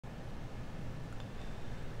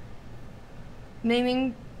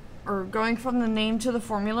Naming or going from the name to the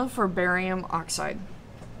formula for barium oxide.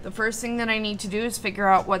 The first thing that I need to do is figure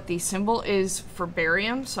out what the symbol is for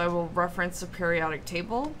barium, so I will reference the periodic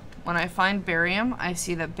table. When I find barium, I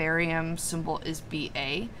see that barium symbol is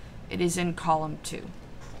Ba. It is in column 2.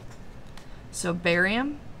 So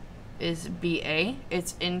barium is Ba.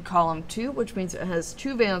 It's in column 2, which means it has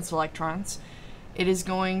 2 valence electrons. It is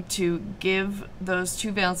going to give those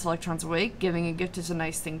 2 valence electrons away. Giving a gift is a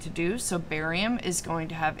nice thing to do, so barium is going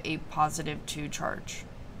to have a positive 2 charge.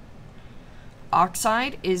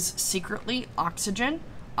 Oxide is secretly oxygen.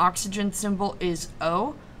 Oxygen symbol is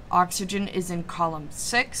O. Oxygen is in column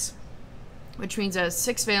 6, which means it has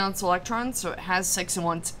 6 valence electrons, so it has 6 and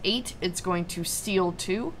once 8. It's going to steal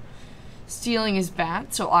 2. Stealing is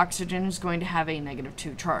bad, so oxygen is going to have a negative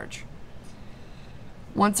 2 charge.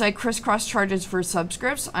 Once I crisscross charges for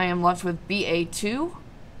subscripts, I am left with Ba2,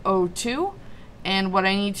 O2, and what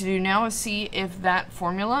I need to do now is see if that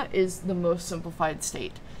formula is the most simplified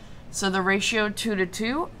state. So the ratio 2 to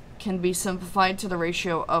 2 can be simplified to the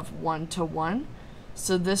ratio of 1 to 1,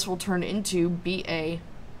 so this will turn into BaO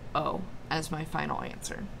as my final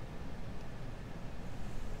answer.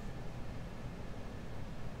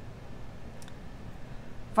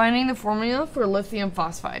 Finding the formula for lithium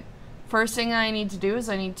phosphide. First thing I need to do is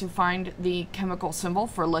I need to find the chemical symbol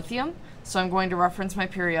for lithium. So I'm going to reference my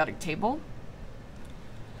periodic table.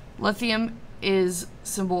 Lithium is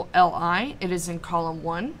symbol Li. It is in column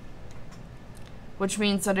 1, which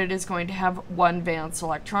means that it is going to have 1 valence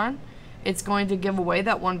electron. It's going to give away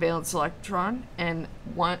that 1 valence electron, and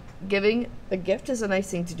giving a gift is a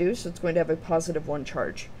nice thing to do, so it's going to have a positive 1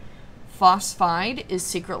 charge. Phosphide is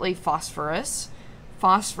secretly phosphorus.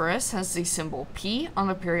 Phosphorus has the symbol P on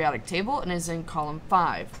the periodic table and is in column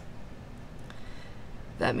 5.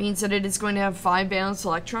 That means that it is going to have 5 valence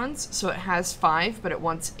electrons, so it has 5, but it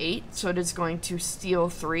wants 8, so it is going to steal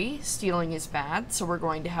 3. Stealing is bad, so we're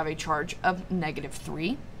going to have a charge of negative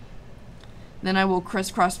 3. Then I will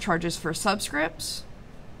crisscross charges for subscripts.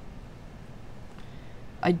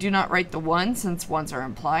 I do not write the 1 since 1s are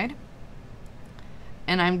implied.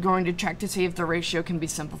 And I'm going to check to see if the ratio can be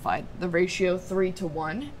simplified. The ratio 3 to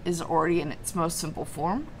 1 is already in its most simple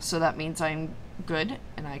form, so that means I'm good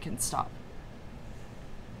and I can stop.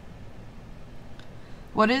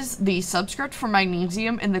 What is the subscript for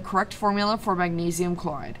magnesium in the correct formula for magnesium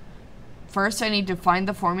chloride? First, I need to find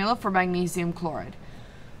the formula for magnesium chloride.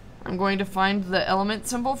 I'm going to find the element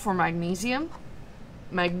symbol for magnesium.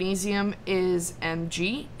 Magnesium is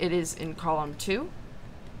Mg. It is in column 2.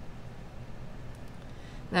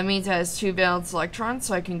 That means it has 2 valence electrons,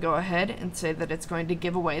 so I can go ahead and say that it's going to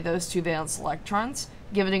give away those 2 valence electrons.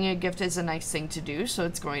 Giving a gift is a nice thing to do, so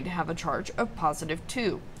it's going to have a charge of positive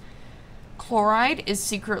 2. Chloride is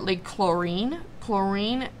secretly chlorine.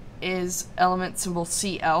 Chlorine is element symbol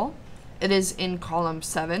Cl. It is in column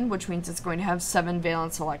 7, which means it's going to have 7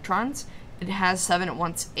 valence electrons. It has 7, it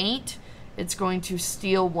wants 8. It's going to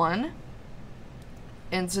steal 1.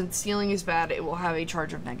 And since stealing is bad, it will have a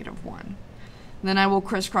charge of negative 1. Then I will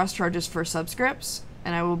crisscross charges for subscripts,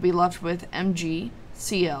 and I will be left with MgCl2.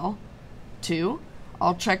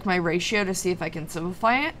 I'll check my ratio to see if I can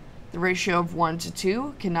simplify it. The ratio of 1 to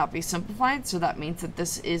 2 cannot be simplified, so that means that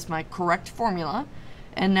this is my correct formula.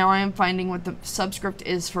 And now I am finding what the subscript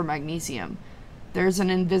is for magnesium. There's an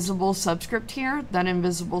invisible subscript here. That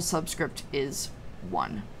invisible subscript is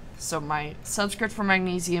 1. So my subscript for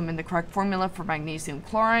magnesium in the correct formula for magnesium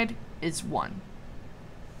chloride is 1.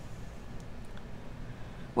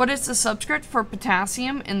 What is the subscript for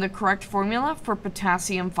potassium in the correct formula for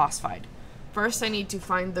potassium phosphide? First, I need to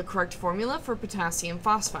find the correct formula for potassium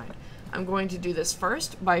phosphide. I'm going to do this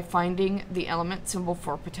first by finding the element symbol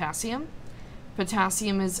for potassium.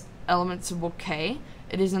 Potassium is element symbol K.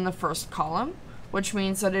 It is in the first column, which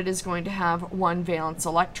means that it is going to have 1 valence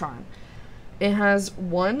electron. It has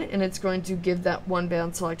 1, and it's going to give that 1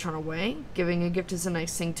 valence electron away. Giving a gift is a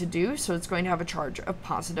nice thing to do, so it's going to have a charge of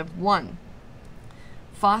positive 1.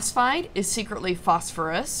 Phosphide is secretly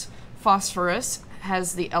phosphorus. Phosphorus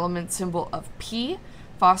has the element symbol of P.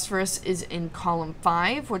 Phosphorus is in column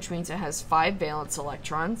 5, which means it has 5 valence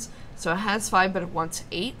electrons. So it has 5, but it wants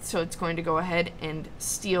 8, so it's going to go ahead and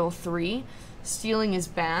steal 3. Stealing is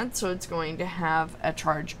bad, so it's going to have a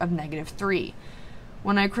charge of negative 3.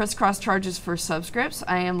 When I crisscross charges for subscripts,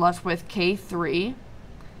 I am left with K3,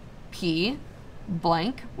 P,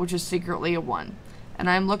 blank, which is secretly a 1. And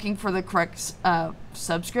I'm looking for the correct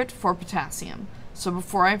subscript for potassium. So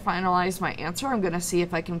before I finalize my answer, I'm going to see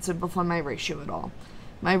if I can simplify my ratio at all.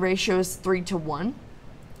 My ratio is 3 to 1.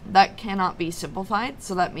 That cannot be simplified,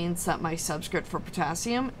 so that means that my subscript for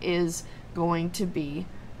potassium is going to be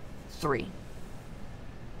 3.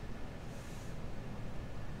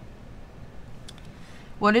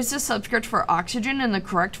 What is the subscript for oxygen in the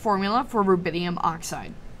correct formula for rubidium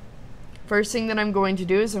oxide? First thing that I'm going to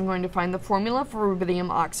do is I'm going to find the formula for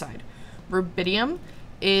rubidium oxide. Rubidium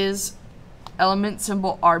is element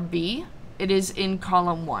symbol Rb. It is in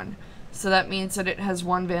column 1. So that means that it has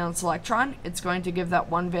 1 valence electron. It's going to give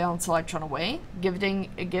that 1 valence electron away.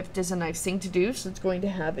 Giving a gift is a nice thing to do, so it's going to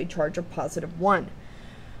have a charge of positive 1.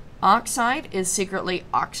 Oxide is secretly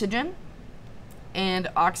oxygen, and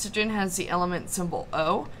oxygen has the element symbol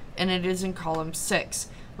O, and it is in column 6,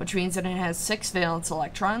 which means that it has 6 valence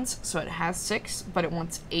electrons. So it has 6, but it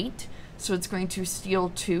wants 8, so it's going to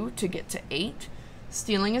steal 2 to get to 8.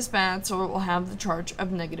 Stealing is bad, so it will have the charge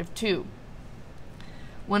of negative 2.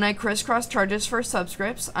 When I crisscross charges for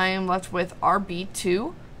subscripts, I am left with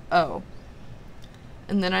Rb2O.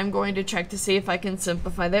 And then I'm going to check to see if I can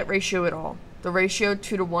simplify that ratio at all. The ratio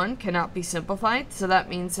 2 to 1 cannot be simplified, so that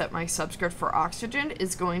means that my subscript for oxygen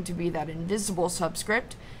is going to be that invisible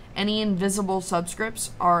subscript. Any invisible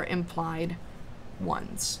subscripts are implied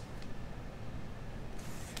ones.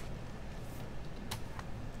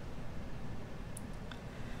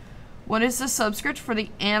 What is the subscript for the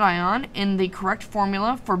anion in the correct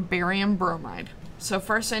formula for barium bromide? So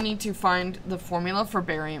first I need to find the formula for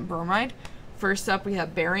barium bromide. First up we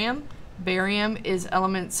have barium. Barium is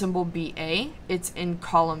element symbol Ba. It's in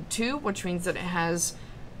column 2, which means that it has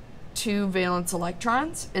 2 valence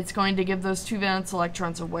electrons. It's going to give those 2 valence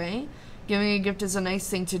electrons away. Giving a gift is a nice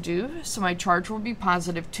thing to do, so my charge will be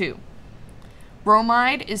positive 2.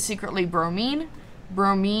 Bromide is secretly bromine.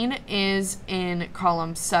 Bromine is in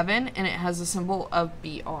column 7, and it has a symbol of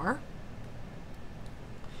Br.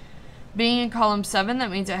 Being in column 7,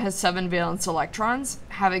 that means it has 7 valence electrons.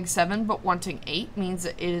 Having 7 but wanting 8 means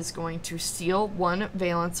that it is going to steal 1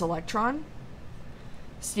 valence electron.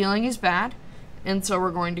 Stealing is bad, and so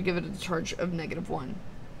we're going to give it a charge of negative 1.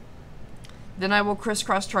 Then I will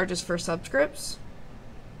crisscross charges for subscripts.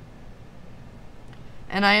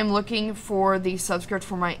 And I am looking for the subscript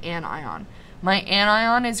for my anion. My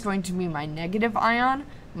anion is going to be my negative ion.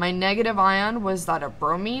 My negative ion was that of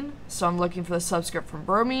bromine, so I'm looking for the subscript from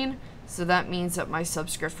bromine. So that means that my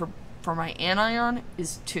subscript for my anion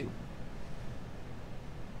is 2.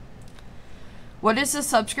 What is the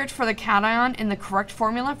subscript for the cation in the correct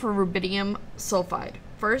formula for rubidium sulfide?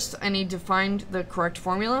 First, I need to find the correct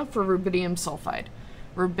formula for rubidium sulfide.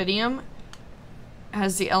 Rubidium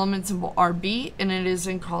has the element symbol Rb, and it is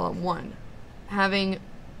in column 1. Having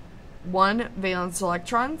 1 valence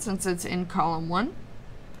electron, since it's in column 1,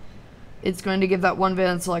 it's going to give that 1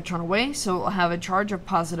 valence electron away, so it will have a charge of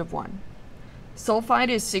positive 1. Sulfide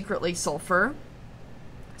is secretly sulfur.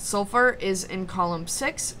 Sulfur is in column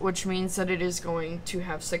 6, which means that it is going to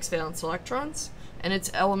have 6 valence electrons, and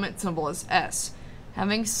its element symbol is S.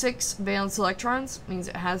 Having 6 valence electrons means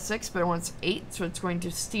it has 6, but it wants 8, so it's going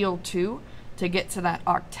to steal 2 to get to that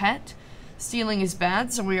octet. Stealing is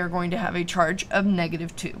bad, so we are going to have a charge of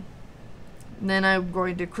negative 2. Then I'm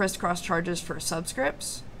going to crisscross charges for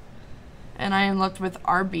subscripts, and I am left with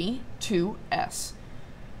Rb2S.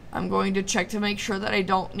 I'm going to check to make sure that I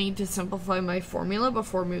don't need to simplify my formula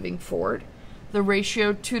before moving forward. The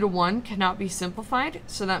ratio 2 to 1 cannot be simplified,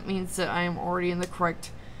 so that means that I am already in the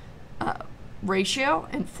correct ratio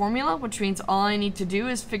and formula, which means all I need to do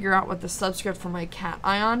is figure out what the subscript for my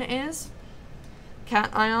cation is.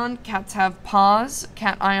 Cation, cats have pos,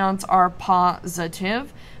 cations are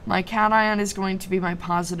positive. My cation is going to be my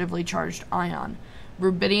positively charged ion.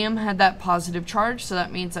 Rubidium had that positive charge, so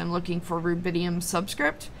that means I'm looking for rubidium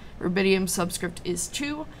subscript. Rubidium subscript is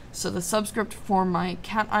 2, so the subscript for my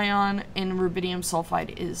cation in rubidium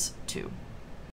sulfide is 2.